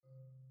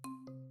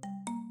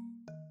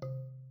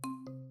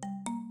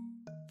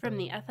From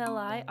the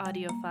FLI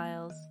audio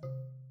files.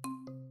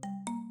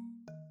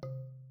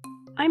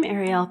 I'm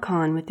Ariel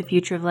Kahn with the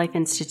Future of Life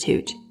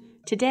Institute.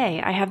 Today,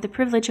 I have the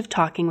privilege of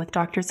talking with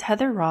Drs.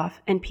 Heather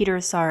Roth and Peter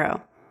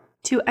Asaro,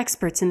 two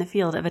experts in the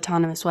field of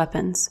autonomous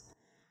weapons.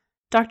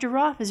 Dr.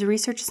 Roth is a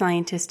research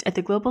scientist at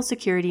the Global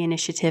Security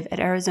Initiative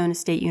at Arizona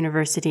State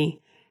University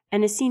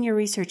and a senior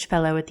research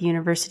fellow at the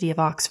University of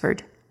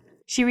Oxford.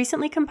 She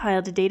recently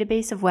compiled a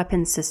database of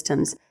weapons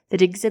systems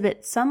that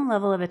exhibit some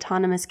level of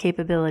autonomous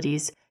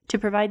capabilities to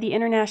provide the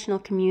international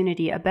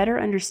community a better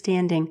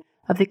understanding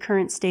of the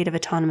current state of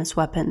autonomous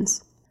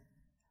weapons.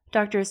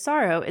 Dr.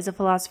 Asaro is a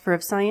philosopher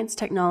of science,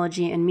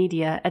 technology, and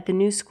media at the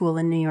New School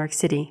in New York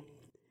City.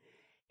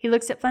 He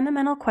looks at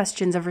fundamental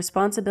questions of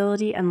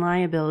responsibility and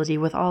liability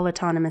with all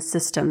autonomous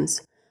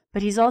systems,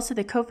 but he's also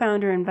the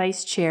co-founder and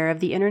vice chair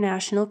of the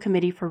International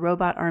Committee for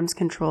Robot Arms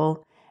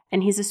Control,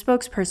 and he's a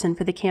spokesperson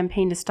for the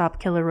Campaign to Stop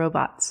Killer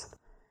Robots.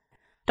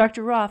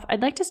 Dr. Roth,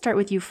 I'd like to start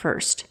with you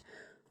first.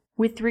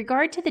 With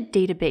regard to the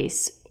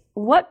database,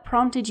 what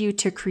prompted you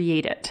to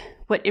create it?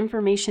 What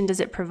information does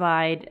it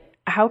provide?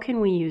 How can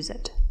we use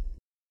it?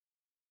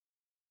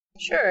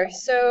 Sure.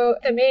 So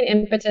the main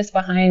impetus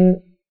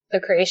behind the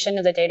creation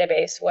of the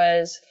database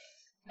was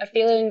a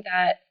feeling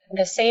that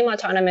the same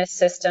autonomous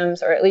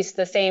systems, or at least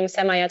the same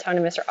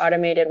semi-autonomous or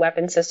automated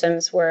weapon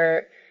systems,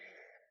 were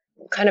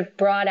kind of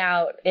brought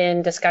out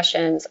in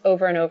discussions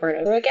over and over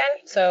and over again.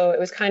 So it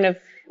was kind of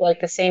like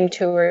the same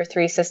 2 or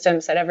 3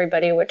 systems that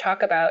everybody would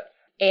talk about.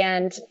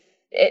 And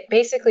it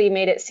basically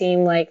made it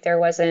seem like there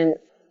wasn't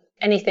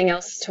anything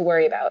else to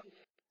worry about.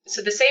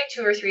 So the same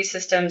 2 or 3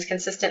 systems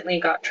consistently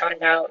got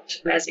trotted out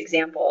as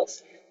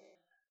examples.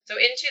 So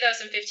in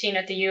 2015,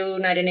 at the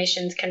United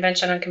Nations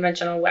Convention on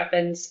Conventional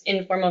Weapons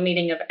informal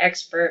meeting of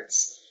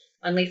experts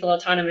on lethal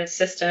autonomous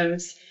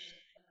systems,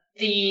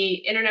 the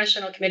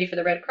International Committee for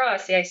the Red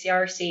Cross, the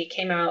ICRC,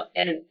 came out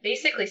and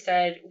basically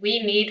said,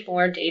 we need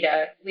more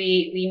data.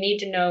 We need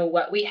to know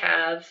what we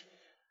have,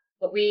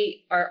 what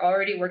we are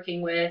already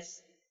working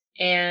with,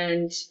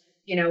 and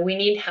we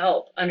need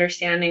help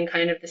understanding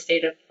kind of the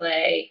state of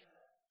play.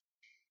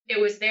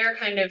 It was their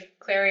kind of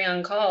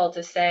clarion call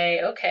to say,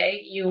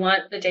 okay, you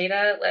want the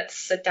data, let's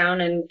sit down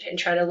and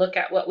try to look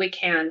at what we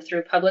can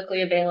through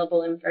publicly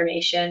available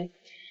information.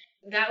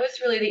 That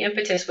was really the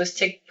impetus, was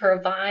to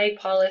provide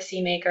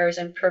policymakers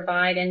and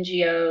provide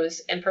NGOs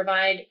and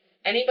provide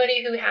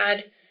anybody who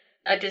had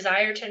a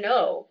desire to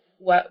know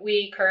what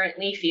we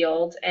currently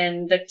field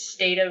and the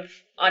state of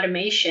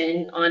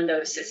automation on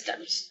those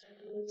systems.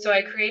 So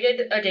I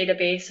created a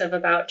database of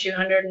about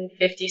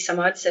 250 some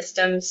odd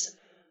systems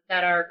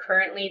that are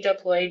currently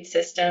deployed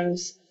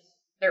systems.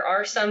 There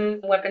are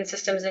some weapon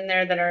systems in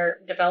there that are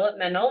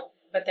developmental,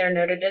 but they're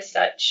noted as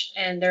such,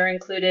 and they're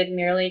included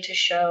merely to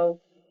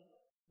show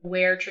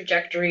where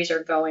trajectories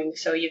are going.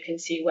 So you can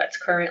see what's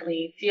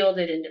currently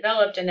fielded and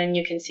developed, and then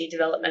you can see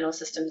developmental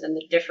systems and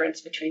the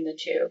difference between the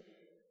two.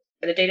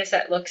 The data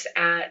set looks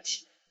at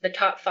the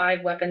top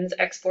 5 weapons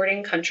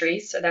exporting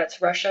countries. So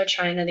that's Russia,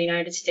 China, the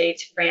United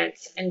States,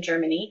 France, and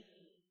Germany,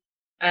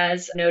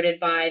 as noted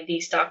by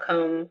the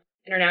Stockholm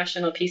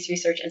International Peace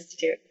Research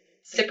Institute.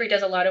 SIPRI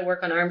does a lot of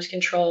work on arms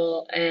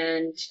control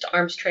and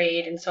arms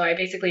trade. And so I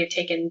basically have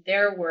taken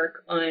their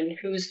work on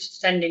who's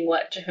sending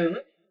what to whom,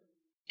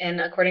 and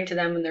according to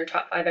them, in their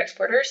top 5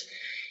 exporters,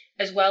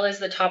 as well as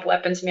the top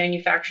weapons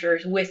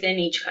manufacturers within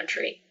each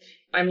country.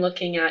 I'm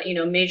looking at,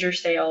 major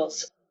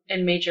sales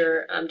and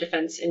major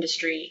defense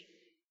industry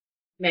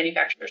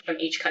manufacturers from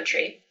each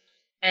country.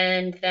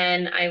 And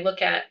then I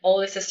look at all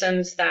the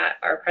systems that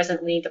are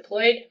presently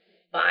deployed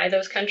by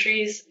those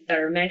countries that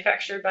are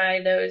manufactured by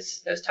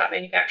those top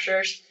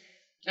manufacturers,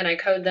 and I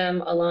code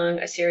them along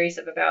a series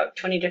of about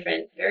 20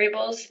 different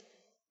variables.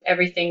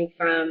 Everything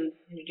from,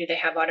 do they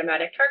have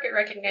automatic target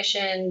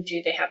recognition?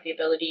 Do they have the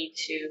ability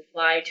to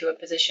fly to a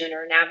position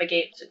or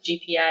navigate to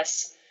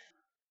GPS?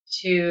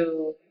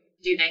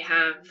 Do they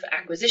have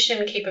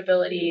acquisition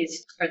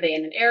capabilities? Are they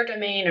in an air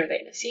domain? Are they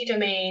in a sea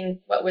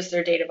domain? What was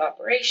their date of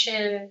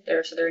operation?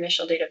 Their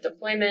initial date of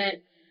deployment.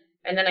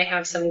 And then I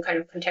have some kind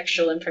of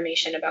contextual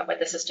information about what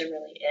the system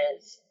really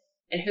is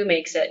and who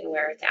makes it and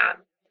where it's at.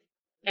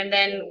 And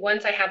then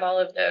once I have all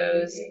of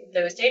those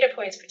data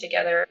points put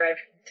together,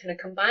 I've kind of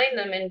combined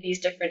them in these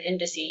different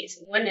indices.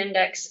 One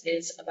index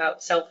is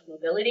about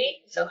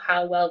self-mobility, so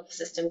how well the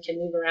system can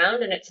move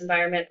around in its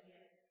environment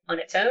on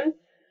its own.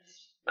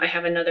 I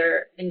have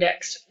another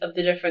index of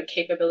the different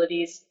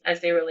capabilities as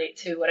they relate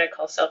to what I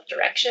call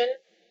self-direction.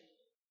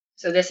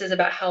 So this is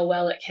about how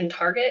well it can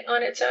target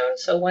on its own.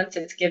 So once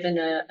it's given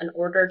an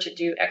order to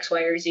do X,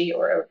 Y, or Z,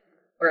 or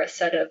a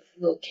set of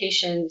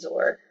locations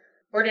or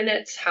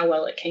coordinates, how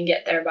well it can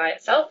get there by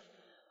itself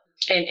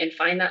and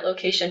find that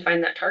location,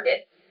 find that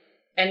target.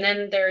 And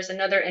then there's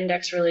another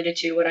index related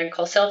to what I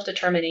call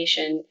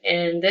self-determination.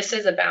 And this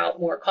is about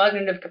more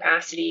cognitive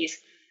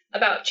capacities,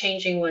 about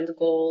changing one's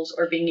goals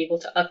or being able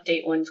to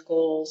update one's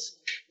goals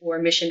or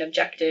mission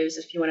objectives,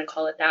 if you want to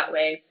call it that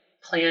way,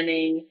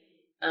 planning,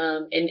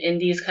 in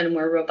these kind of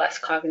more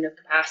robust cognitive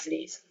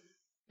capacities.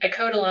 I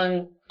code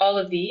along all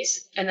of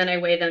these, and then I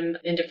weigh them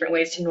in different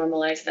ways to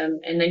normalize them.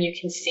 And then you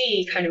can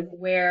see kind of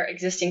where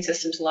existing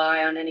systems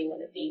lie on any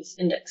one of these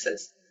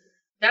indexes.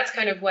 That's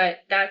kind of what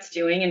that's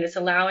doing, and it's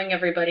allowing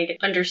everybody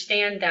to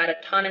understand that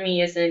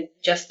autonomy isn't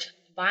just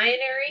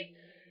binary.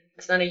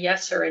 It's not a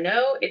yes or a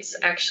no. It's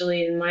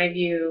actually, in my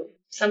view,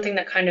 something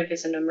that kind of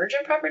is an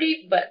emergent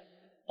property, but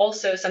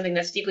also something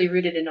that's deeply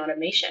rooted in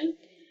automation.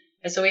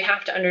 And so we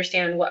have to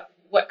understand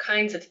what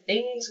kinds of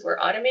things we're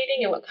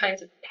automating and what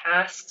kinds of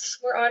tasks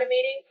we're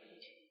automating.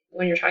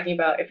 When you're talking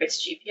about if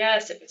it's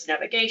GPS, if it's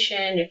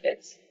navigation, if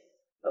it's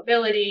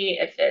mobility,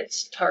 if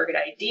it's target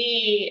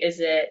ID, is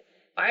it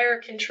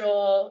fire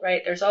control,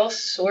 right? There's all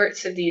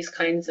sorts of these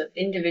kinds of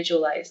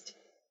individualized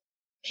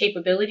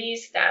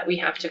capabilities that we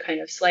have to kind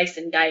of slice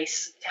and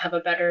dice to have a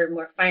better,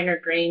 more finer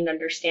grained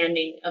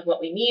understanding of what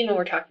we mean when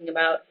we're talking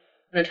about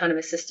an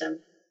autonomous system.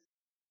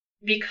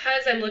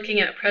 Because I'm looking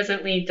at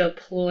presently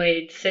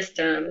deployed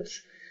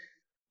systems,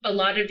 a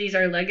lot of these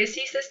are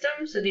legacy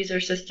systems. So these are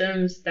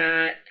systems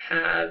that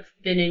have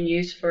been in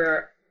use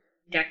for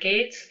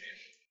decades.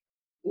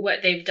 What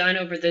they've done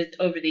over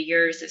the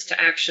years is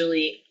to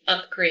actually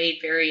upgrade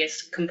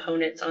various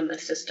components on the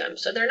system.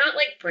 So they're not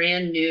like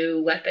brand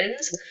new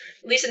weapons.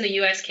 At least in the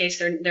US case,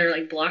 they're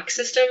like block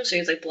systems. So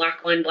it's like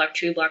block 1, block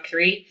 2, block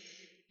 3.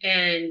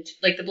 And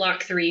like the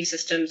block 3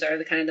 systems are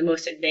the kind of the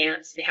most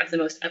advanced. They have the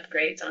most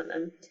upgrades on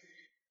them.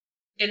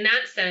 In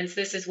that sense,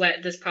 this is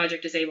what this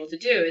project is able to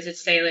do, is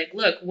it's say like,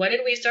 look, what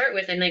did we start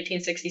with in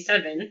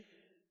 1967?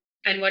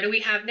 And what do we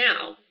have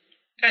now?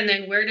 And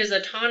then where does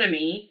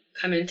autonomy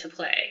come into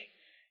play?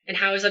 And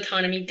how is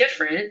autonomy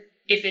different,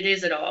 if it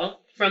is at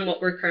all, from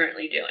what we're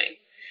currently doing?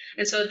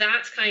 And so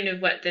that's kind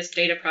of what this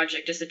data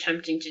project is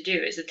attempting to do,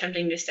 is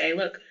attempting to say,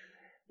 look,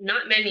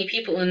 not many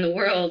people in the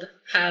world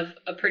have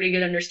a pretty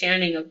good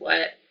understanding of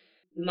what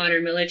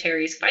modern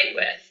militaries fight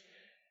with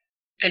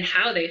and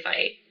how they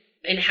fight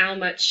and how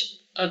much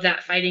of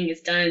that fighting is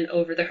done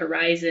over the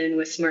horizon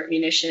with smart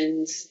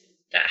munitions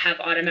that have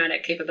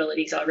automatic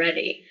capabilities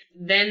already.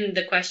 Then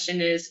the question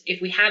is,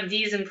 if we have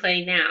these in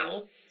play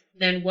now,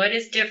 then what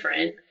is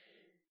different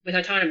with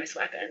autonomous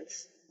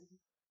weapons?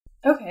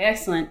 Okay,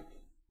 excellent.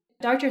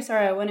 Dr.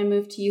 Asaro, I want to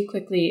move to you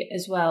quickly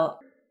as well.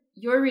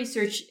 Your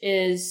research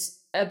is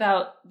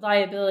about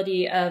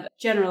liability of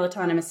general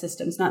autonomous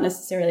systems, not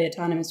necessarily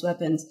autonomous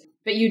weapons,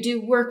 but you do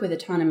work with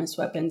autonomous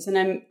weapons.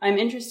 And I'm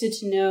interested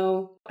to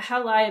know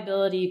how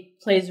liability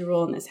plays a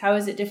role in this. How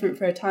is it different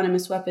for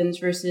autonomous weapons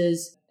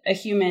versus a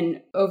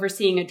human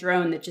overseeing a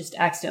drone that just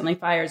accidentally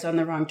fires on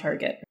the wrong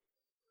target?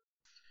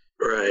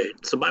 Right.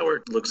 So my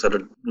work looks at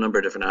a number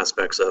of different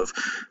aspects of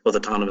both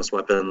autonomous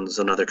weapons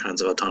and other kinds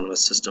of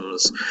autonomous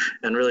systems,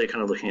 and really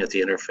kind of looking at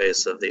the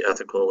interface of the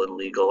ethical and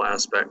legal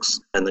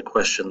aspects and the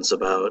questions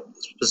about,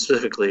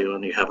 specifically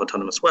when you have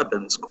autonomous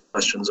weapons,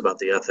 questions about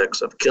the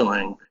ethics of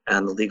killing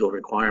and the legal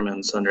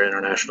requirements under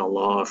international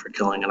law for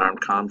killing an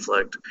armed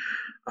conflict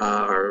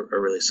are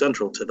really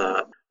central to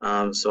that.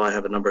 So I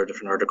have a number of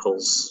different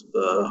articles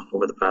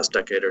over the past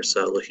decade or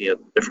so looking at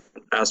different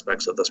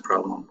aspects of this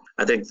problem.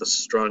 I think the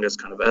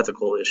strongest kind of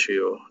ethical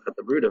issue at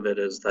the root of it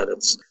is that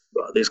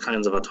these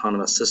kinds of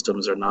autonomous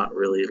systems are not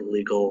really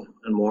legal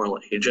and moral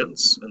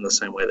agents in the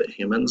same way that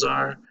humans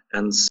are.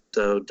 And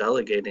so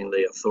delegating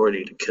the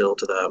authority to kill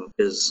to them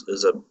is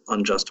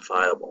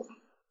unjustifiable.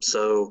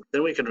 So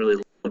then we can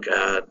really look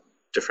at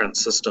different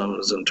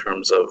systems in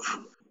terms of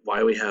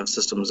why we have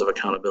systems of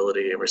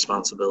accountability and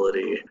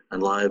responsibility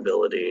and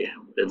liability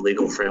in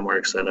legal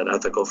frameworks and in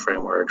ethical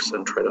frameworks,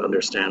 and try to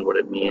understand what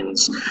it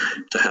means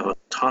to have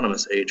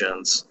autonomous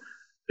agents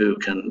who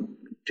can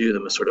do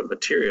the sort of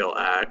material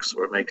acts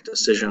or make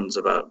decisions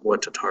about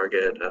what to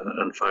target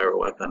and fire a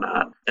weapon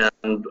at.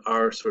 And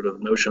our sort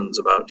of notions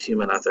about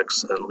human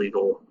ethics and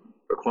legal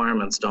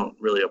requirements don't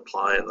really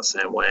apply in the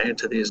same way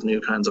to these new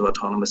kinds of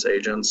autonomous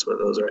agents, whether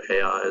those are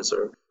AIs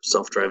or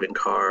self-driving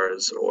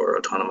cars or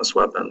autonomous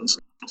weapons.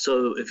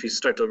 So if you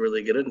start to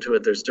really get into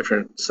it, there's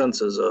different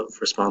senses of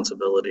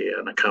responsibility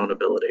and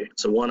accountability.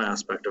 So one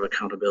aspect of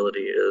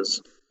accountability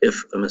is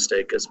if a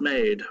mistake is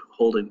made,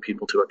 holding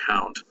people to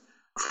account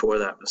for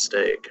that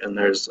mistake. And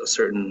there's a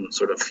certain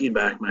sort of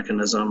feedback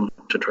mechanism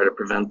to try to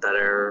prevent that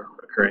error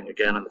occurring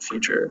again in the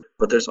future.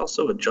 But there's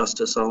also a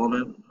justice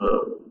element,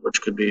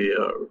 which could be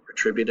a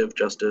retributive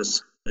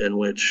justice, in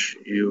which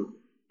you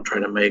try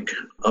to make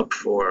up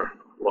for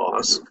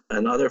loss.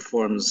 And other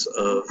forms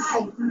of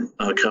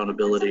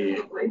accountability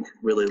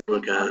really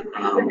look at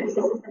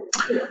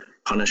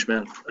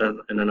punishment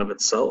in and of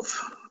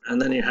itself. And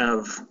then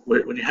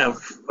when you have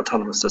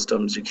autonomous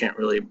systems, you can't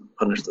really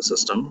punish the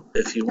system.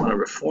 If you want to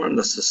reform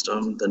the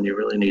system, then you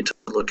really need to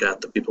look at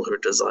the people who are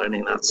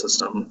designing that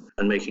system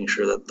and making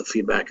sure that the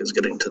feedback is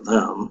getting to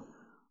them.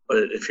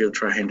 But if you're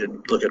trying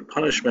to look at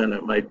punishment,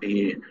 it might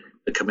be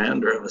the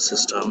commander of a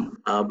system.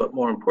 But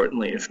more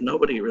importantly, if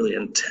nobody really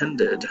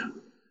intended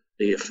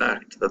the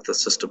effect that the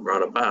system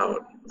brought about,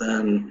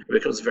 then it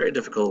becomes very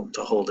difficult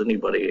to hold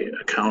anybody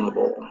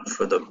accountable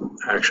for the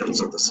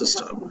actions of the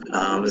system.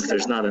 If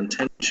there's not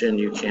intention,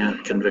 you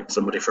can't convict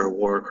somebody for a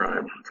war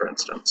crime, for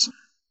instance.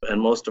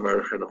 And most of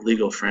our kind of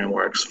legal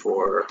frameworks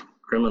for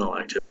criminal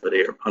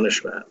activity or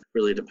punishment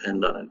really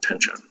depend on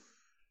intention.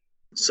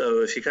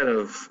 So if you kind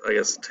of, I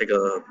guess, take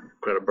a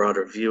kind of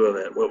broader view of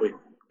it,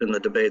 in the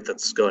debate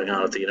that's going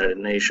on at the United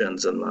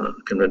Nations and the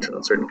Convention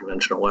on Certain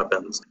Conventional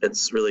Weapons,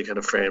 it's really kind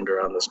of framed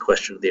around this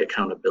question of the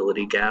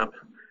accountability gap.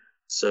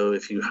 So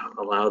if you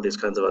allow these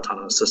kinds of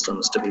autonomous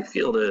systems to be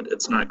fielded,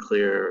 it's not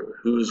clear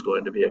who's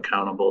going to be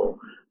accountable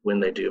when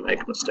they do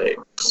make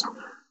mistakes.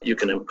 You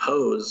can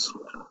impose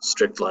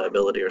strict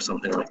liability or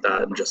something like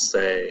that and just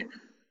say,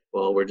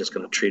 well, we're just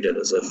going to treat it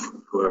as if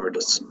whoever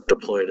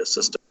deployed a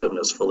system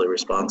is fully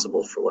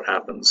responsible for what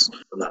happens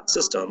in that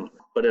system.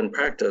 But in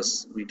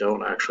practice, we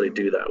don't actually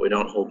do that. We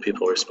don't hold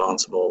people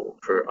responsible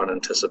for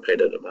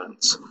unanticipated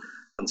events.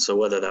 And so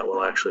whether that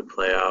will actually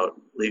play out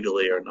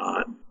legally or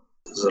not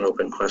is an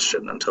open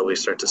question until we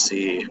start to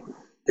see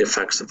the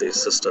effects of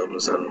these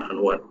systems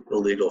and what the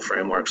legal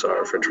frameworks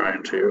are for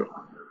trying to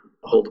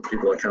hold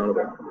people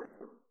accountable.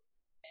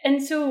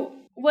 And so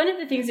one of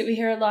the things that we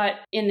hear a lot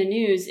in the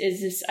news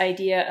is this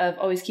idea of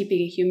always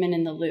keeping a human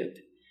in the loop.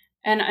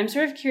 And I'm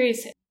sort of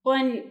curious,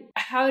 one,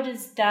 how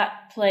does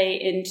that play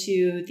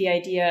into the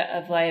idea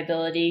of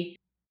liability?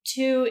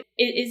 Two,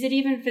 is it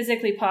even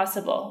physically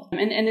possible?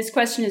 And this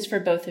question is for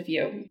both of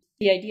you.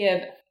 The idea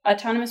of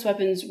autonomous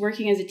weapons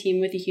working as a team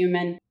with a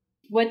human,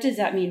 what does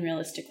that mean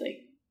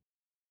realistically?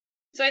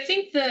 So I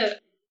think the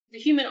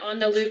human on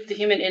the loop, the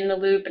human in the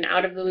loop and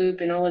out of the loop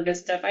and all of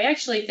this stuff, I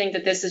actually think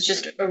that this is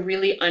just a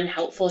really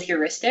unhelpful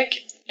heuristic.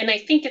 And I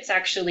think it's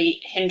actually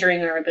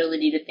hindering our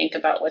ability to think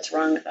about what's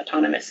wrong with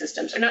autonomous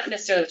systems. Or not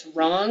necessarily what's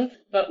wrong,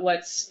 but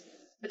what's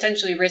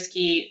potentially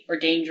risky or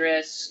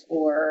dangerous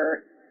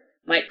or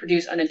might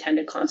produce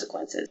unintended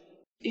consequences.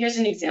 Here's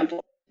an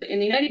example. In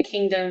the United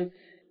Kingdom,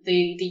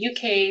 the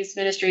UK's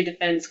Ministry of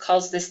Defence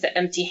calls this the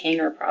empty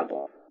hangar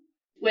problem.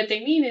 What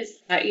they mean is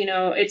that,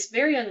 it's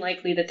very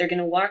unlikely that they're going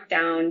to walk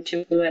down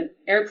to an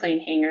airplane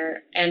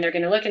hangar and they're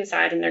going to look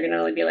inside and they're going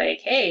to be like,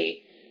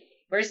 hey,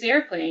 where's the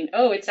airplane?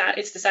 Oh,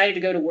 it's decided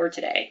to go to war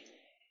today.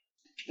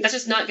 That's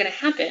just not going to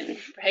happen,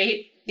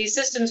 right? These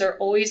systems are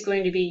always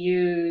going to be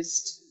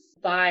used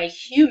by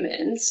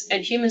humans,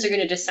 and humans are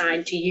going to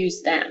decide to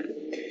use them.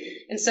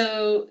 And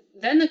so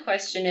then the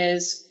question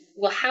is,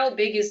 well, how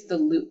big is the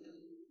loop?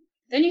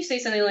 Then you say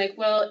something like,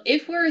 well,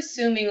 if we're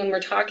assuming when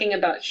we're talking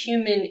about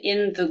human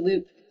in the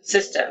loop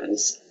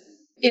systems,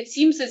 it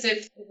seems as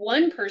if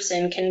one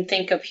person can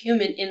think of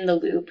human in the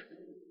loop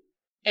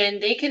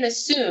and they can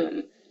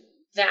assume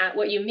that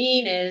what you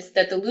mean is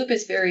that the loop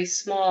is very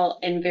small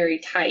and very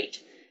tight.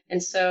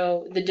 And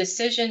so the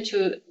decision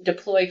to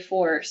deploy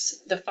force,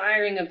 the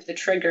firing of the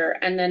trigger,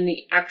 and then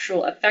the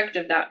actual effect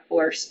of that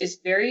force is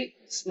very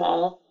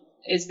small,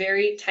 is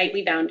very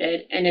tightly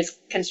bounded, and is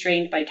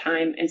constrained by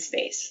time and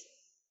space.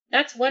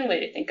 That's one way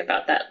to think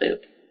about that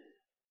loop.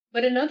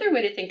 But another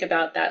way to think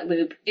about that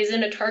loop is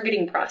in a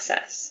targeting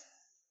process,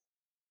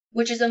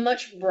 which is a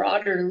much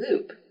broader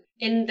loop.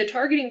 In the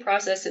targeting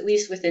process, at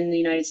least within the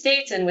United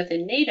States and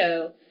within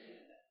NATO,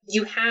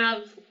 you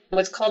have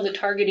what's called the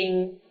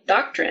targeting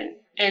doctrine.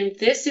 And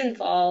this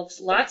involves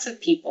lots of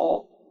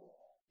people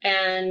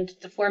and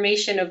the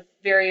formation of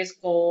various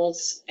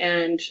goals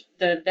and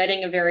the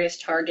vetting of various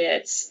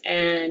targets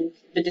and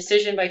the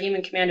decision by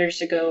human commanders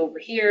to go over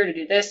here, to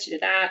do this, to do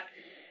that.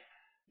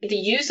 The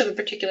use of a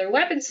particular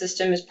weapon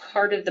system is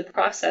part of the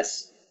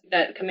process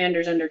that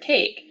commanders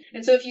undertake.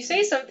 And so if you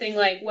say something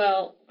like,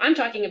 well, I'm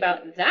talking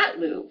about that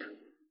loop,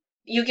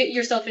 you get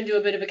yourself into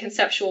a bit of a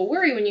conceptual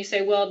worry when you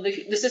say, well,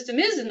 the system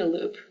is in the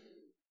loop.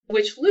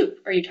 Which loop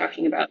are you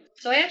talking about?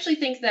 So I actually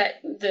think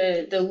that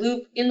the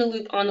loop, in the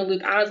loop, on the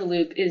loop, out of the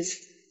loop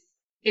is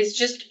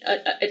just,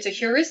 it's a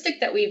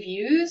heuristic that we've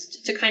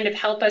used to kind of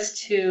help us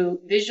to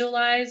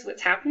visualize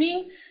what's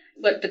happening.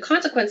 But the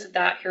consequence of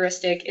that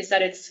heuristic is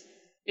that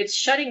it's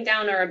shutting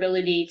down our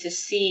ability to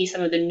see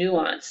some of the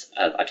nuance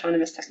of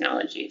autonomous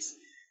technologies.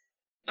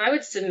 I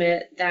would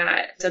submit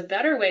that a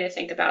better way to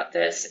think about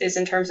this is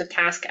in terms of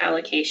task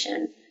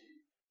allocation.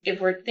 If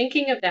we're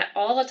thinking of that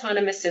all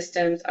autonomous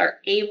systems are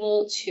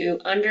able to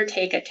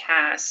undertake a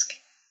task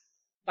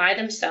by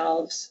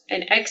themselves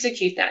and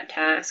execute that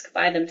task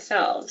by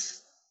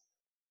themselves,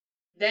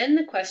 then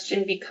the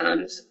question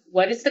becomes,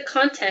 what is the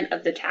content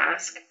of the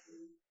task?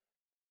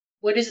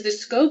 What is the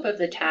scope of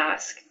the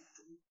task?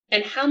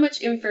 And how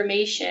much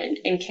information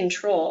and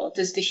control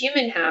does the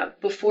human have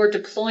before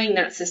deploying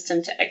that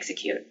system to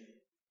execute?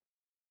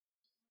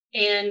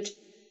 And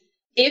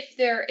if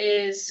there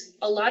is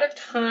a lot of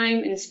time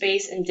and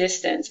space and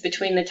distance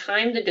between the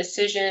time the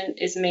decision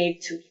is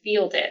made to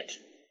field it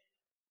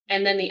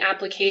and then the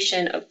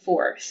application of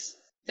force,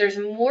 there's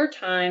more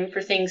time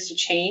for things to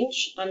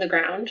change on the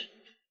ground.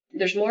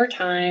 There's more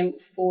time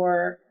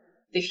for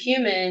the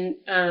human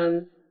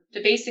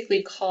to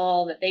basically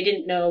call that they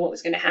didn't know what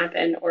was going to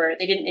happen or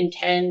they didn't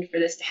intend for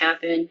this to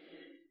happen.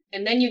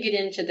 And then you get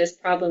into this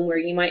problem where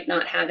you might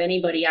not have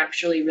anybody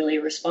actually really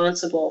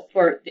responsible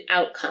for the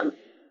outcome.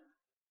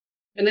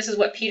 And this is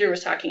what Peter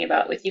was talking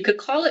about with, you could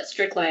call it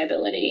strict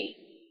liability,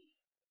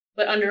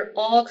 but under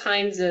all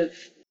kinds of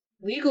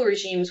legal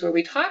regimes where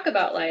we talk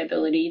about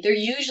liability, there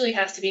usually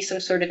has to be some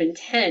sort of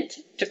intent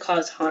to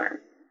cause harm.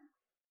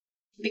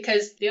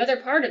 Because the other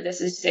part of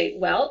this is to say,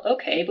 well,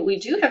 okay, but we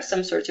do have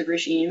some sorts of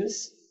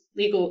regimes,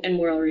 legal and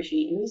moral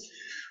regimes,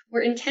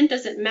 where intent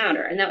doesn't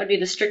matter, and that would be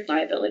the strict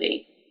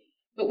liability.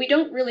 But we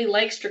don't really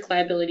like strict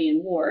liability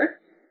in war,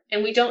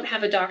 and we don't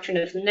have a doctrine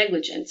of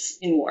negligence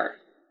in war.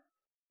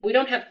 We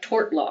don't have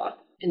tort law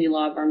in the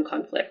law of armed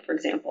conflict, for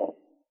example.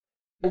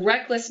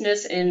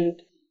 Recklessness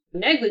and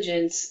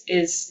negligence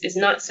is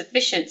not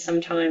sufficient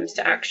sometimes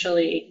to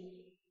actually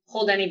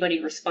hold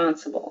anybody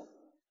responsible.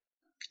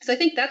 So I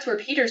think that's where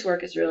Peter's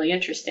work is really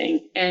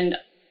interesting. And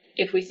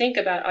if we think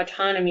about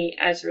autonomy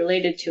as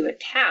related to a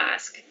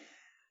task,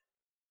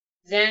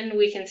 then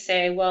we can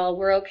say, well,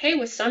 we're okay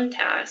with some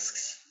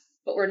tasks,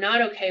 but we're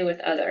not okay with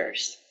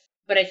others.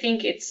 But I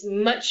think it's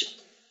much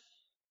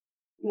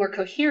more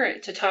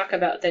coherent to talk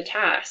about the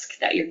task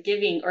that you're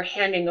giving or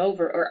handing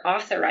over or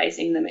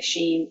authorizing the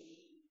machine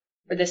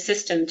or the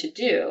system to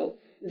do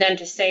than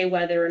to say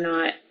whether or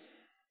not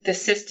the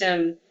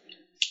system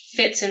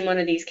fits in one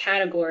of these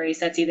categories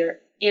that's either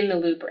in the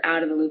loop or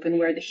out of the loop, and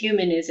where the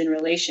human is in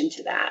relation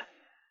to that.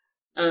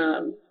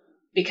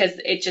 Because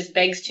it just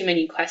begs too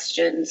many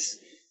questions.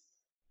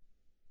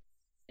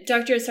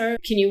 Dr. Asaro,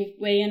 can you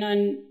weigh in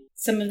on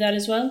some of that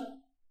as well?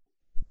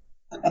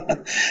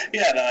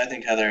 Yeah, no, I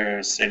think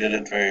Heather stated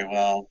it very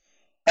well.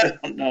 I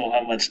don't know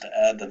how much to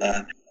add to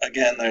that.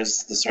 Again,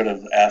 there's the sort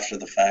of after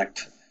the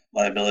fact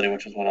liability,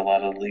 which is what a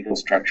lot of legal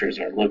structures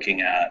are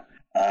looking at.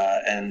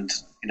 And,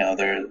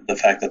 the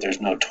fact that there's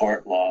no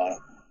tort law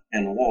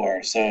in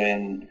war. So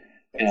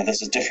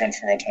this is different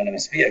for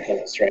autonomous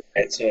vehicles,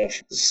 right? So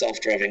if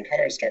self-driving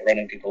cars start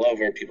running people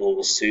over, people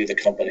will sue the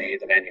company,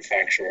 the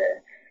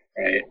manufacturer,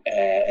 right?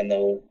 And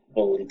they'll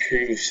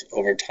improve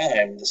over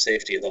time the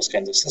safety of those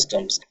kinds of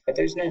systems. But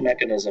there's no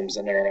mechanisms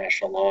in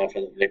international law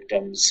for the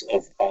victims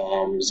of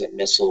bombs and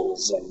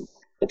missiles and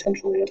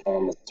potentially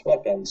autonomous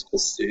weapons to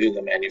sue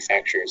the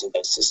manufacturers of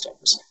those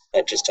systems.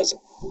 That just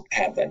doesn't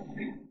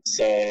happen.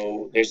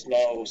 So there's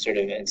no sort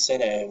of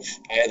incentive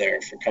either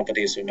for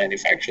companies who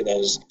manufacture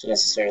those to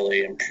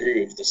necessarily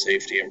improve the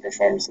safety and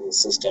performance of the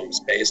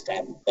systems based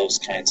on those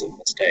kinds of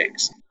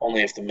mistakes.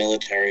 Only if the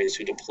militaries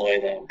who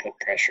deploy them put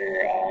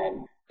pressure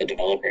on the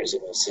developers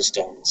of those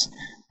systems.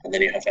 And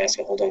then you have to ask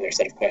a whole other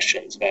set of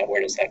questions about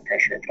where does that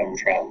pressure come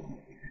from.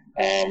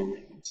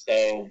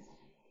 So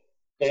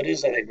it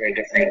is, I think, very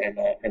different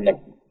in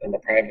the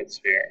private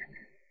sphere.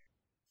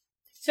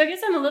 So I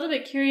guess I'm a little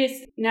bit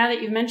curious, now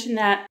that you've mentioned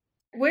that,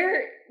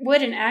 where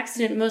would an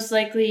accident most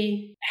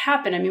likely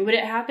happen? I mean, would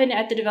it happen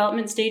at the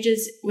development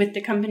stages with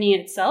the company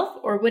itself,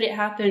 or would it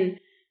happen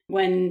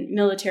when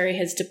military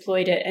has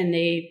deployed it and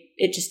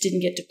it just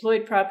didn't get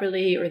deployed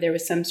properly, or there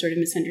was some sort of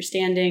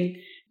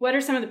misunderstanding? What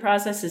are some of the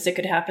processes that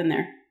could happen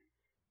there?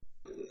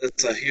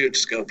 It's a huge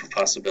scope of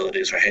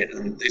possibilities, right?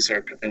 And these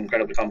are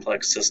incredibly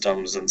complex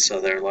systems, and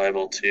so they're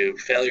liable to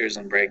failures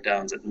and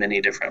breakdowns at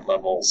many different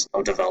levels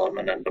of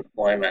development and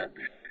deployment.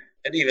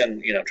 And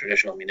even,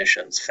 traditional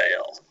munitions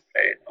fail,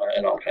 right,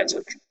 in all kinds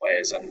of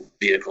ways, and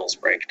vehicles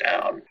break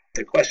down.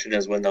 The question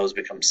is when those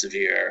become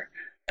severe,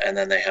 and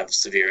then they have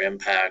severe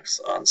impacts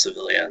on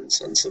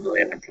civilians and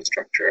civilian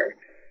infrastructure.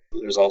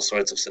 There's all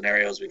sorts of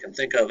scenarios we can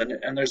think of,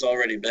 and there's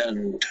already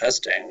been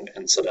testing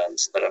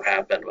incidents that have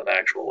happened with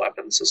actual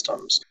weapon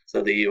systems.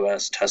 So the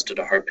U.S. tested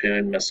a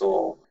Harpoon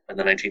missile in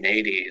the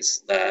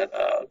 1980s that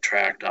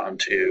tracked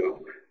onto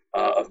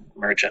a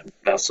merchant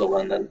vessel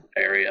in the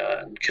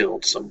area and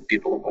killed some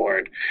people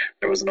aboard.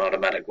 There was an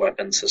automatic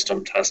weapon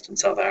system test in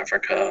South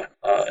Africa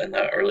in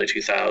the early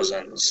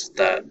 2000s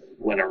that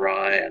went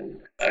awry and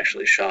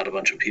actually shot a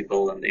bunch of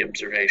people in the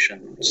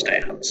observation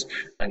stands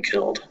and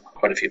killed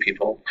quite a few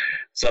people.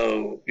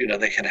 So,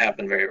 they can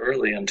happen very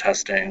early in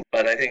testing.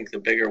 But I think the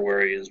bigger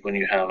worry is when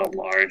you have a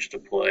large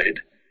deployed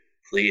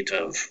fleet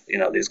of,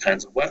 these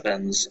kinds of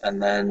weapons,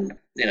 and then,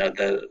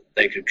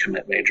 they could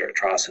commit major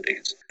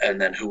atrocities.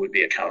 And then who would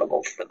be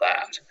accountable for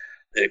that?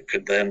 It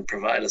could then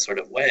provide a sort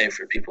of way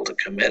for people to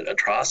commit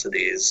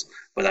atrocities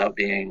without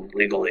being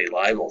legally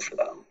liable for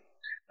them.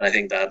 And I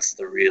think that's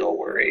the real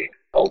worry,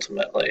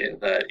 ultimately,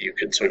 that you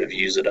could sort of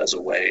use it as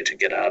a way to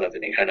get out of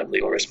any kind of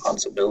legal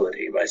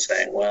responsibility by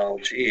saying, well,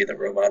 gee, the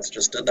robots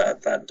just did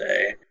that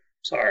day.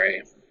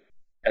 Sorry.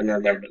 And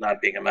then there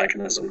not being a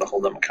mechanism to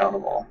hold them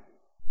accountable.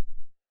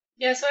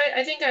 Yeah, so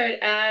I think I would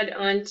add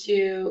on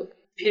to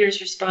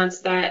Peter's response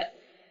that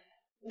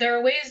there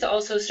are ways to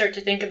also start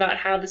to think about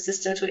how the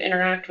systems would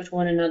interact with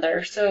one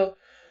another. So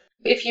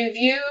if you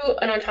view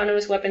an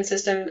autonomous weapon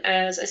system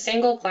as a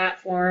single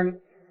platform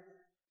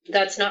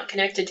that's not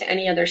connected to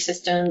any other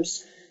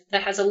systems,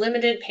 that has a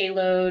limited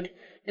payload,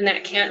 and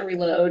that can't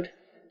reload,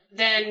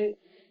 then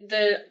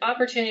the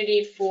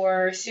opportunity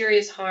for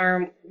serious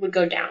harm would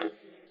go down.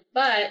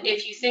 But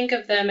if you think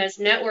of them as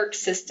networked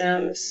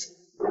systems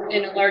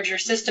in a larger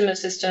system of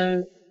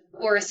systems,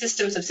 or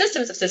systems of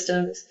systems of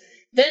systems,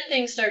 then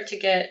things start to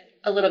get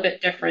a little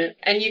bit different.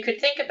 And you could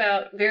think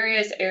about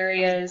various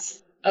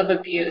areas of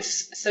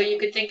abuse. So you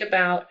could think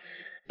about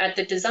at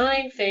the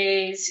design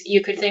phase,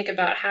 you could think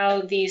about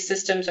how these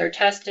systems are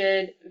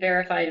tested,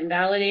 verified, and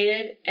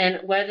validated,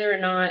 and whether or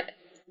not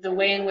the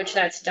way in which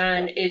that's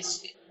done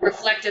is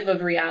reflective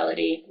of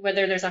reality,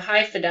 whether there's a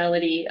high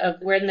fidelity of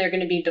when they're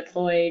going to be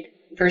deployed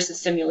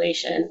versus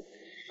simulation,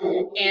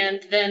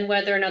 and then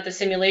whether or not the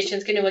simulation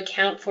is going to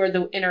account for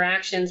the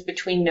interactions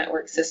between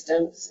network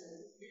systems.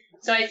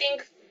 So I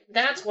think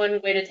that's one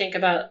way to think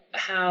about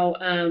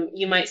how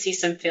you might see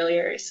some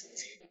failures.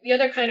 The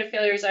other kind of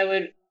failures I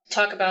would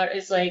talk about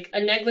is like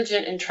a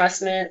negligent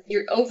entrustment.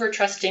 You're over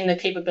trusting the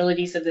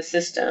capabilities of the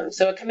system.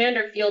 So a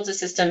commander fields a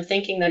system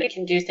thinking that it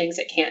can do things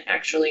it can't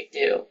actually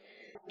do.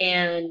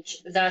 And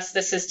thus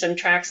the system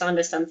tracks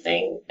onto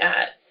something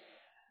that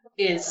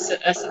is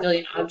a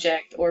civilian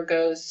object or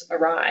goes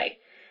awry.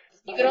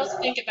 You could also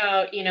think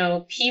about,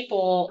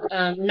 people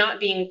not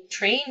being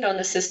trained on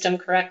the system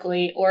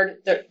correctly, or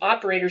the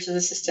operators of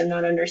the system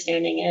not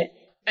understanding it.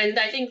 And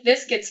I think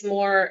this gets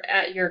more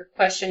at your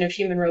question of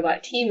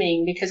human-robot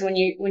teaming, because when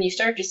you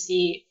start to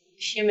see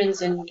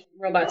humans and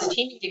robots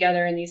teaming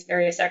together in these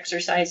various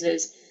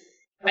exercises,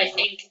 I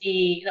think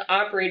the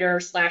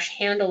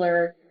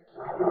operator/handler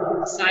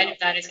side of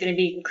that is going to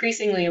be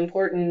increasingly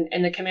important,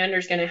 and the commander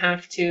is going to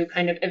have to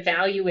kind of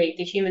evaluate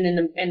the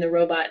human and the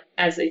robot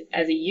as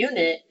a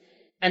unit,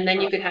 and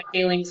then you could have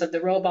failings of the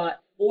robot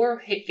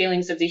or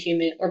failings of the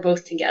human, or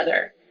both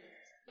together.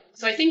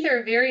 So I think there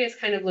are various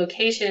kind of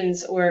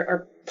locations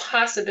or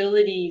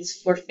possibilities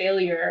for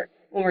failure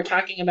when we're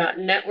talking about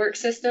network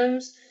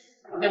systems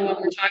and when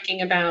we're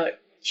talking about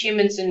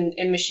humans and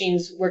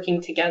machines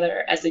working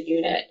together as a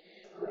unit.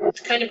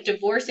 It's kind of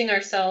divorcing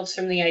ourselves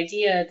from the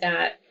idea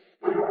that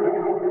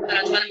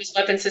an autonomous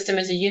weapon system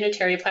is a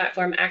unitary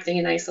platform acting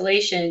in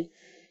isolation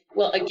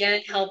will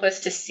again help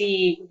us to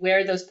see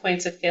where those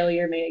points of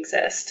failure may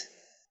exist.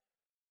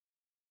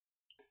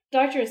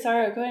 Dr.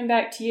 Asaro, going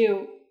back to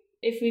you,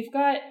 if we've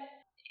got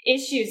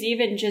issues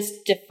even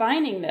just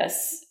defining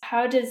this,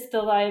 how does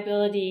the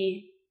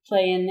liability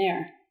play in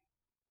there?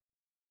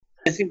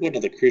 I think one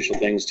of the crucial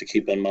things to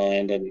keep in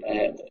mind, and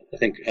I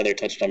think Heather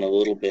touched on a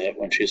little bit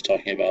when she was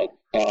talking about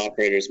how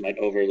operators might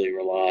overly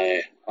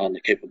rely on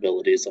the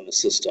capabilities of a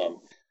system,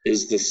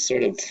 is this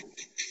sort of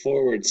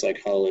forward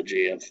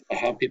psychology of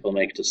how people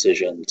make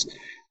decisions.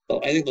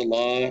 Well, I think the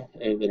law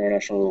of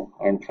international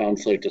armed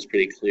conflict is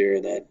pretty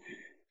clear that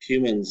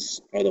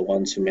humans are the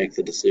ones who make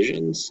the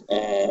decisions,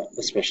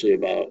 especially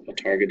about a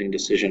targeting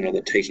decision or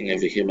the taking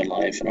of a human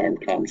life in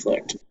armed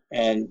conflict.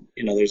 And,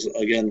 there's,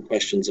 again,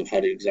 questions of how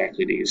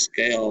exactly do you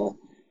scale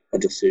a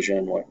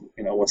decision,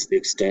 what's the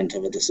extent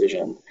of a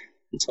decision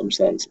in some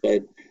sense.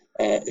 But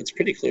it's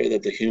pretty clear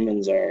that the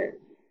humans are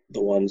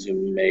the ones who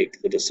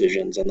make the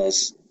decisions, and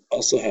thus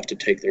also have to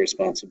take the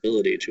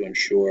responsibility to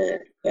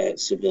ensure that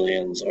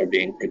civilians are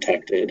being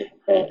protected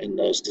in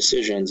those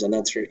decisions. And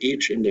that's for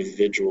each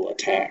individual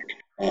attack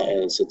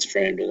as it's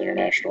framed in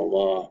international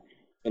law.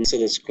 And so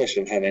this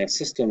question of having a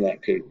system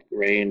that could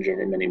range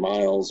over many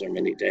miles or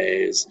many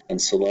days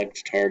and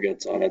select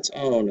targets on its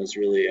own is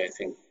really, I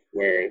think,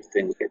 where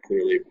things are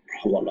clearly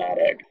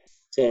problematic.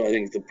 So I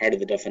think the part of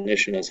the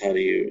definition is how do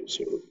you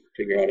sort of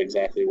figure out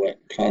exactly what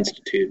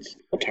constitutes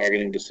a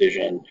targeting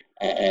decision,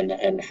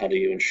 and how do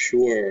you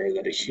ensure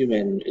that a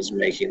human is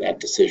making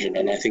that decision.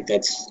 And I think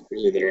that's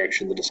really the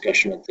direction the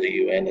discussion at the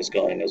UN is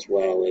going as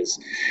well, is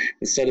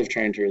instead of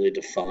trying to really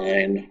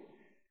define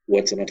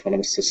what's an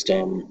autonomous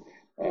system,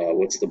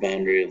 what's the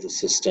boundary of the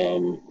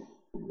system,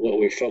 what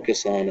we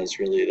focus on is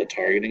really the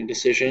targeting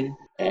decision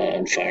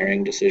and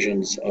firing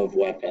decisions of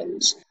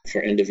weapons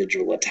for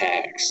individual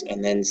attacks,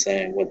 and then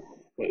saying what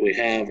we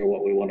have or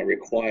what we want to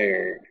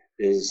require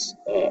is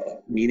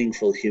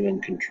meaningful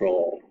human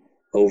control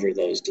over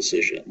those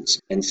decisions.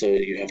 And so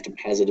you have to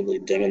positively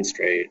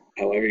demonstrate,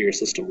 however your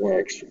system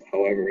works,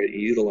 however it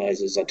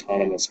utilizes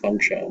autonomous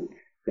function,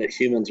 that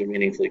humans are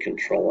meaningfully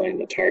controlling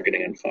the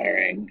targeting and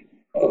firing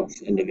of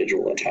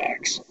individual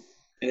attacks.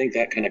 I think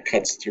that kind of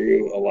cuts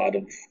through a lot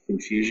of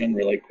confusion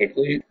really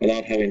quickly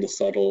without having to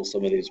settle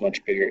some of these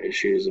much bigger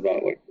issues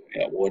about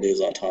what is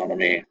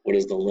autonomy, what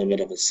is the limit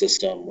of a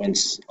system,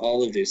 once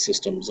all of these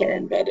systems are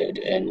embedded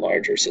in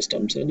larger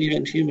systems, and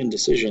even human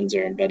decisions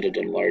are embedded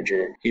in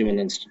larger human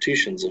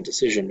institutions of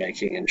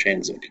decision-making and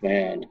chains of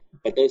command.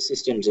 But those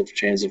systems of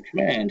chains of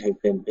command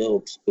have been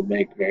built to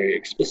make very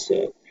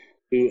explicit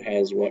who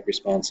has what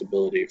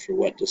responsibility for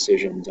what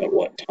decisions at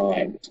what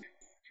times.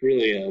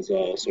 Really as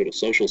a sort of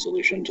social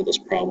solution to this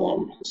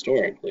problem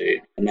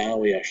historically. And now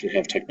we actually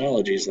have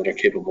technologies that are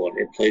capable of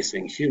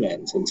replacing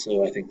humans. And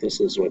so I think this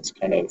is what's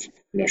kind of,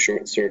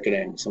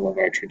 short-circuiting some of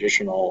our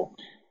traditional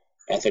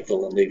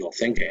ethical and legal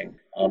thinking,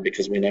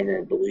 because we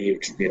never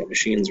believed,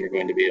 machines were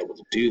going to be able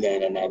to do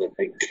that. And now that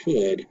they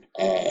could,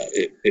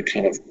 it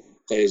kind of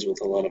plays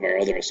with a lot of our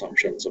other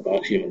assumptions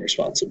about human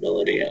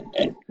responsibility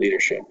and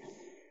leadership.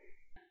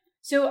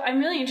 So I'm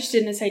really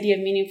interested in this idea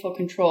of meaningful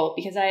control,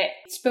 because I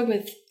spoke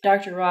with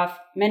Dr. Roth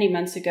many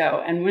months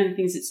ago, and one of the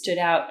things that stood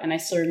out, and I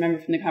still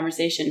remember from the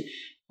conversation,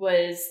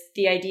 was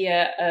the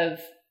idea of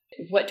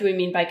what do we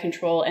mean by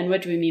control and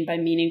what do we mean by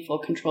meaningful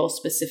control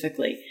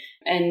specifically.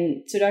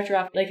 And so, Dr.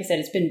 Roth, like I said,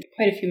 it's been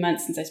quite a few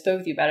months since I spoke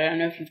with you about it. I don't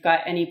know if you've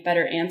got any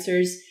better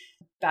answers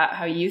about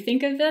how you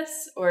think of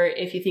this, or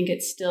if you think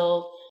it's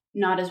still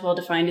not as well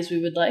defined as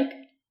we would like.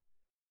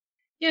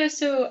 Yeah,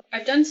 so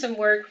I've done some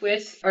work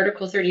with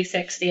Article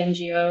 36, the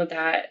NGO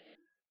that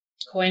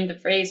coined the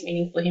phrase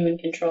meaningful human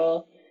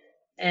control.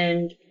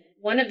 And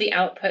one of the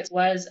outputs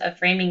was a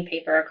framing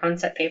paper, a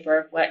concept paper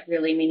of what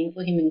really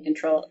meaningful human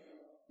control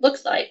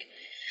looks like.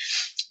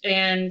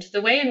 And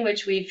the way in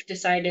which we've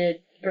decided,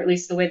 or at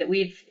least the way that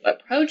we've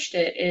approached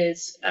it,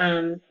 is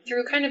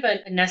through kind of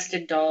a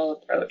nested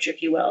doll approach,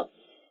 if you will.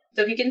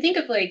 So if you can think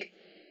of like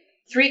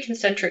 3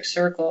 concentric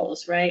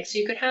circles, right? So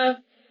you could have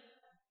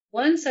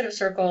one set of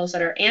circles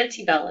that are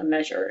antebellum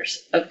measures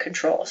of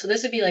control. So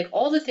this would be like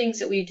all the things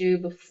that we do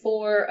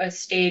before a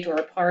state or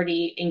a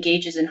party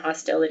engages in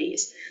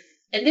hostilities.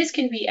 And this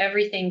can be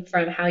everything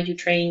from how you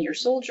train your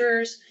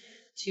soldiers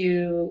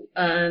to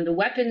the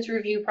weapons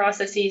review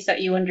processes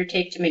that you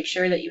undertake to make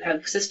sure that you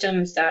have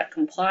systems that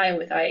comply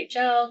with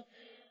IHL.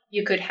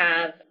 You could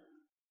have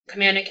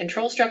command and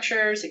control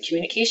structures and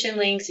communication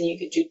links, and you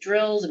could do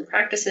drills and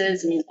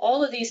practices. I mean,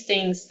 all of these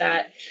things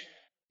that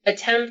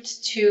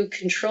attempt to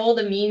control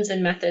the means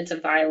and methods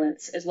of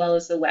violence as well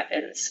as the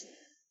weapons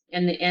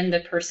and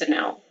the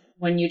personnel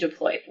when you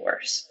deploy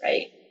force,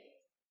 right?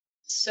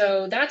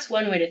 So that's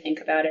one way to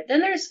think about it. Then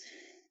there's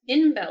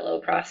in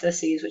bello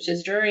processes, which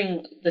is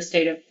during the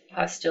state of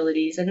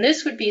hostilities. And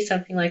this would be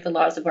something like the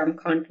laws of armed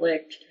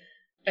conflict,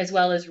 as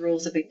well as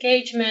rules of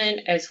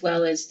engagement, as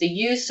well as the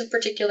use of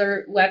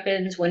particular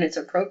weapons when it's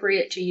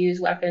appropriate to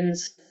use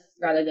weapons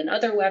rather than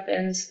other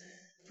weapons.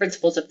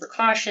 Principles of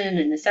precaution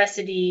and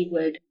necessity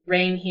would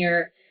reign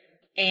here.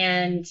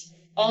 And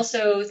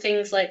also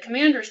things like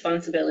command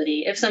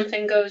responsibility. If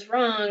something goes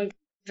wrong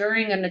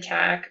during an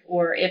attack,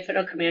 or if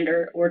a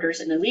commander orders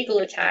an illegal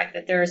attack,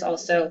 that there is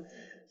also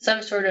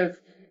some sort of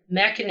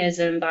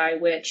mechanism by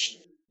which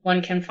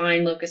one can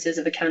find locuses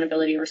of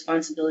accountability or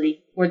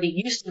responsibility for the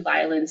use of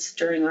violence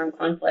during armed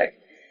conflict.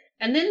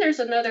 And then there's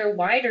another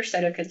wider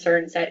set of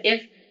concerns that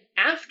if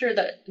after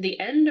the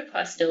end of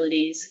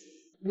hostilities,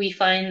 we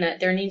find that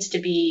there needs to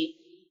be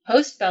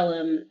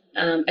post-bellum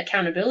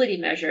accountability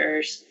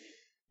measures,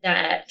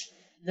 that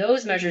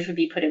those measures would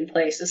be put in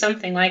place. So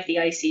something like the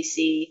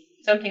ICC,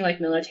 something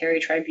like military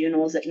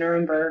tribunals at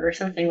Nuremberg, or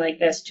something like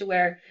this, to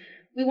where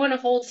we want to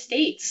hold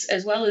states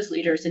as well as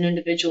leaders and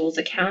individuals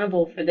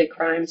accountable for the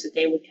crimes that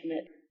they would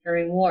commit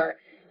during war.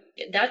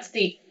 That's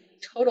the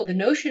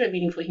notion of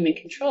meaningful human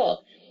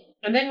control.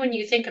 And then when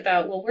you think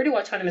about, well, where do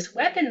autonomous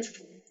weapons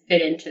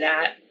fit into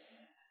that?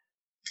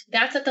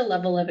 That's at the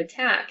level of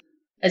attack,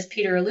 as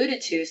Peter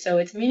alluded to. So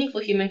it's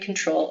meaningful human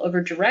control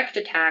over direct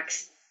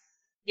attacks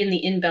in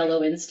the in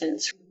bello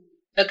instance.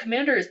 A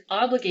commander is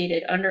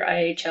obligated under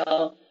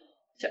IHL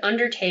to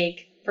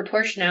undertake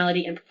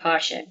proportionality and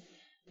precaution.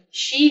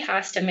 She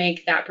has to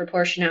make that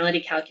proportionality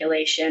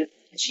calculation.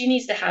 She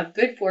needs to have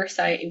good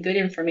foresight and good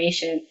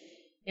information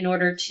in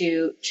order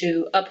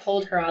to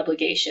uphold her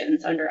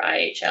obligations under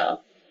IHL.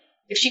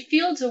 If she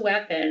fields a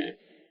weapon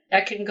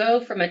that can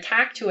go from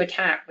attack to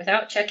attack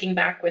without checking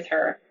back with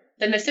her,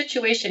 then the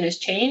situation is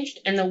changed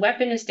and the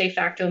weapon is de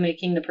facto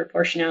making the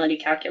proportionality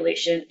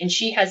calculation, and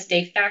she has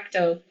de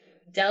facto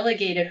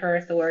delegated her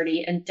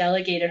authority and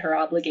delegated her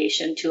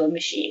obligation to a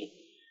machine.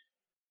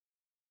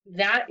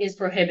 That is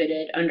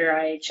prohibited under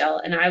IHL,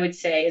 and I would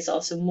say is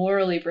also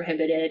morally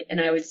prohibited, and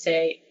I would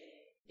say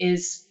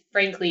is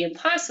frankly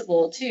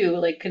impossible too.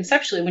 Like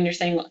conceptually, when you're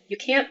saying, well, you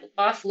can't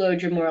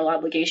offload your moral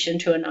obligation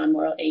to a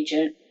non-moral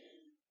agent.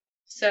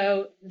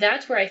 So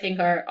that's where I think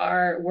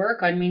our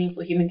work on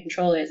meaningful human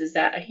control is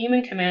that a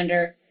human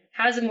commander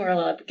has a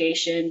moral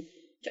obligation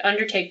to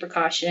undertake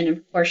precaution and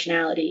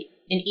proportionality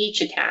in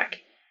each attack.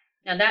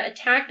 Now, that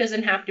attack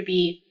doesn't have to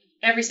be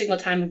every single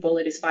time a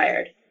bullet is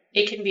fired.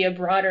 It can be a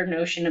broader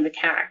notion of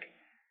attack.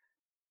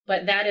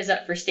 But that is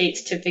up for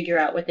states to figure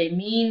out what they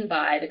mean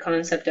by the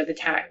concept of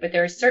attack. But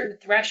there are certain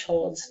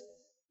thresholds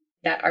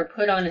that are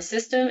put on a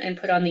system and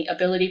put on the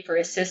ability for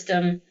a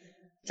system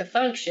to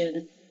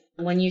function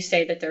when you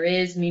say that there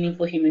is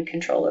meaningful human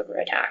control over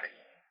attack,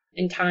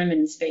 in time and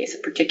in space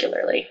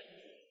particularly.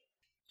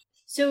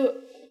 So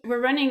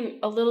we're running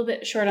a little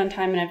bit short on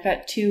time, and I've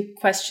got 2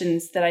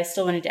 questions that I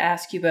still wanted to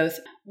ask you both.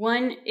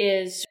 One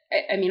is,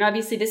 I mean,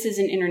 obviously this is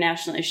an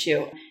international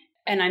issue,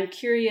 and I'm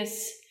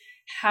curious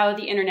how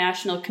the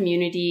international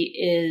community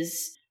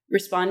is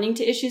responding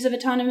to issues of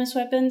autonomous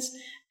weapons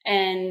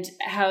and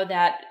how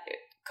that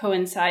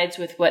coincides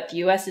with what the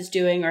U.S. is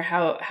doing, or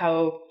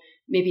how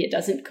maybe it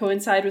doesn't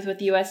coincide with what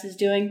the U.S. is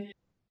doing.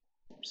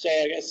 So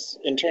I guess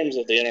in terms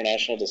of the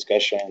international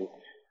discussion,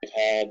 we've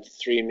had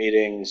 3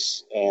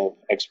 meetings of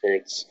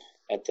experts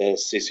at the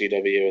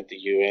CCW, at the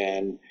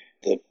UN.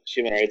 The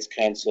Human Rights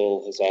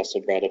Council has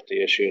also brought up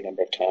the issue a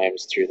number of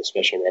times through the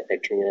Special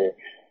Rapporteur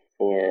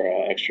for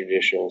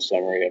extrajudicial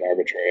summary and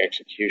arbitrary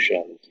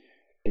execution.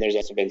 And there's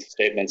also been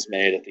statements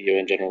made at the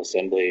UN General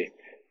Assembly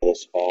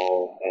this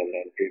fall and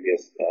in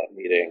previous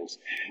meetings.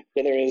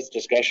 So there is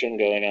discussion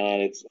going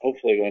on. It's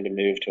hopefully going to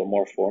move to a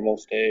more formal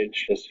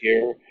stage this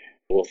year.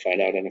 We'll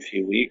find out in a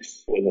few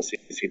weeks when the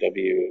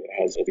CCW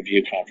has a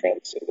review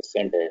conference in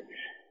December,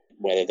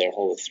 whether they'll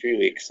hold a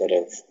 3-week set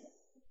of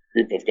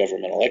group of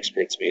governmental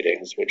experts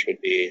meetings, which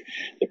would be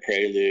the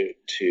prelude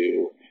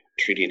to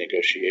treaty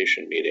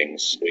negotiation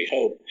meetings, we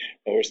hope.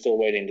 But we're still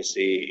waiting to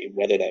see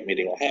whether that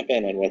meeting will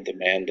happen and what the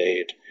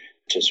mandate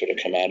to sort of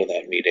come out of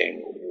that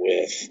meeting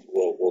with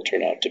will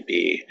turn out to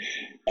be.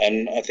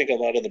 And I think a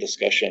lot of the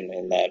discussion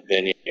in that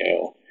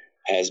venue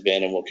has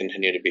been and will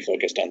continue to be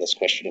focused on this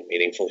question of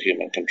meaningful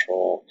human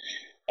control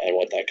and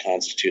what that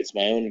constitutes.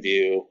 My own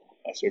view,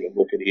 I sort of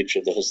look at each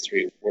of those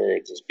 3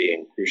 words as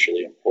being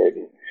crucially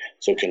important.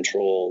 So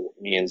control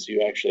means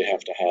you actually have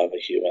to have a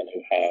human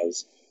who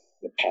has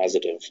the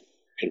positive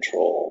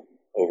control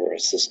over a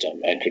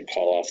system and could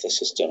call off the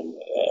system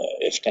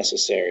if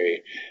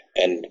necessary.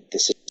 And the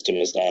system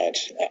is not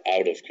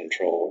out of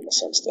control in the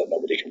sense that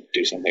nobody can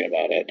do something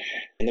about it.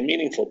 And the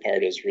meaningful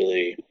part is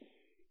really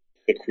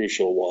the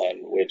crucial one,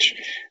 which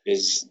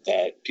is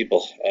that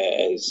people,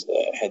 as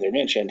Heather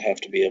mentioned, have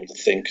to be able to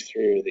think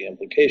through the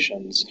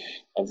implications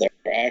of their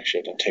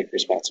action and take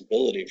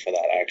responsibility for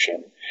that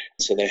action.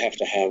 So they have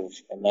to have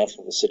enough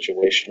of a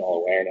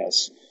situational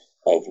awareness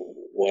of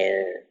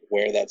where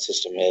that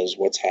system is,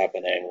 what's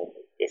happening.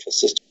 If a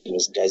system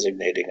is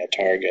designating a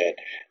target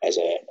as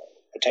a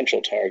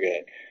potential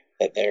target,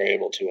 that they're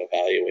able to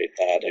evaluate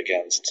that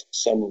against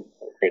some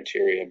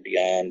criteria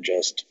beyond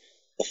just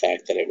the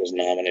fact that it was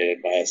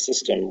nominated by a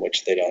system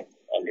which they don't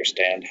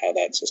understand how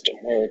that system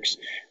works,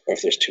 or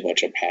if there's too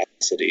much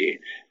opacity,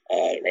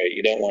 right?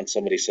 You don't want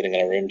somebody sitting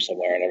in a room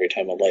somewhere and every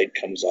time a light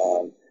comes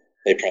on,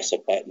 they press a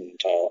button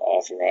to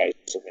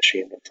authorize a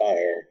machine to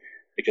fire,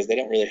 because they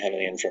don't really have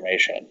any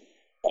information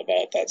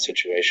about that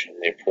situation,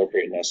 the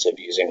appropriateness of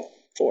using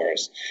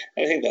force.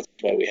 And I think that's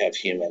why we have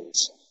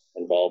humans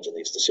involved in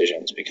these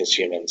decisions, because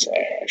humans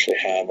actually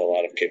have a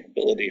lot of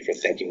capability for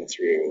thinking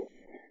through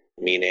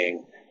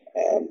meaning,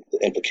 the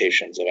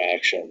implications of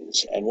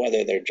actions, and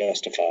whether they're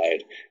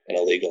justified in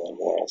a legal and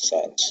moral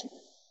sense.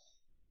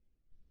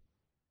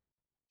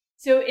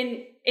 So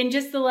in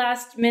just the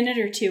last minute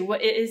or two,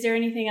 is there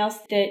anything else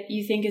that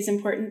you think is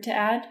important to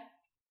add?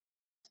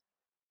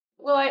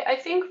 Well, I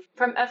think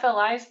from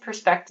FLI's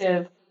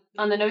perspective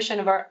on the notion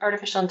of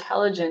artificial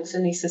intelligence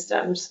in these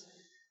systems,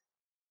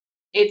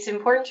 it's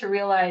important to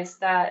realize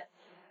that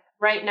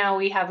right now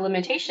we have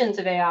limitations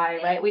of AI,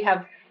 right? We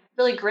have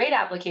really great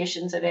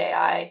applications of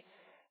AI,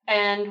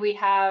 and we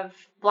have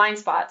blind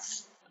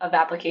spots of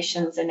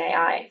applications in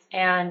AI.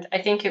 And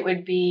I think it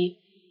would be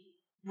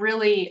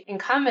really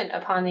incumbent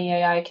upon the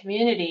AI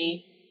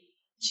community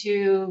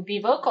to be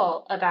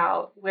vocal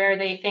about where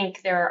they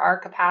think there are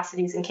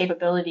capacities and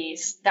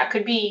capabilities that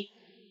could be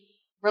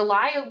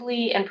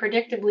reliably and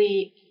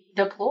predictably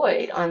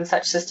deployed on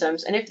such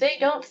systems. And if they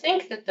don't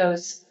think that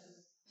those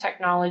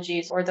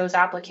technologies or those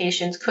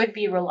applications could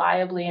be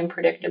reliably and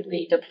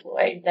predictably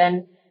deployed,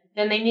 then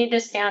they need to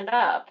stand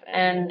up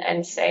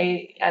and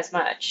say as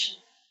much.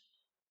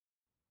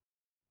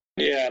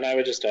 Yeah, and I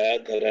would just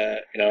add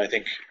that, I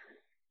think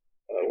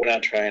we're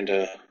not trying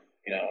to,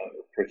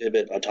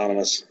 prohibit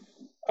autonomous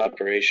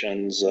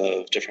operations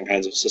of different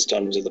kinds of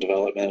systems or the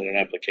development and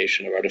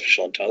application of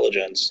artificial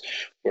intelligence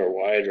for a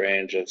wide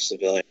range of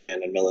civilian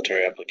and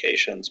military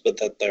applications, but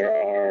that there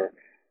are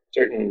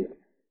certain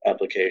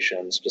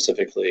applications,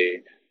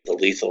 specifically the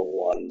lethal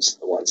ones,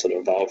 the ones that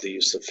involve the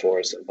use of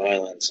force and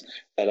violence,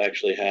 that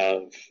actually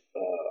have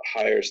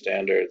higher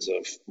standards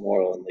of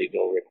moral and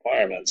legal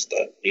requirements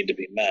that need to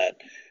be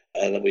met,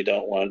 and that we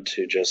don't want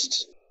to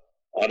just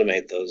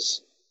automate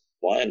those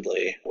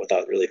blindly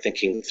without really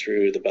thinking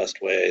through the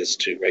best ways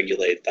to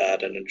regulate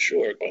that and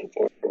ensure going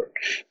forward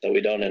that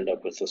we don't end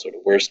up with the sort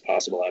of worst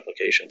possible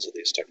applications of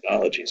these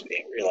technologies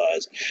being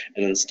realized,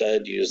 and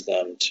instead use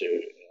them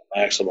to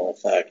maximal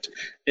effect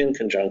in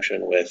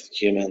conjunction with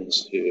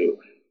humans who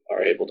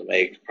are able to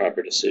make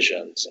proper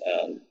decisions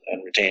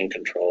and retain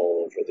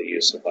control over the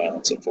use of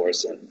violence and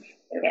force in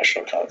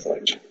international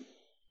conflict.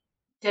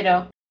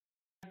 Ditto.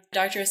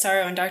 Dr.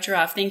 Asaro and Dr.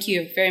 Roth, thank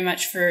you very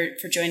much for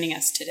joining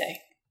us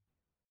today.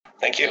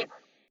 Thank you.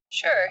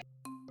 Sure.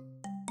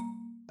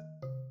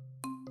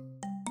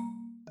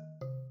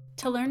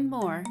 To learn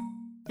more,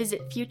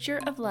 visit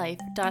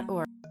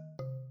futureoflife.org.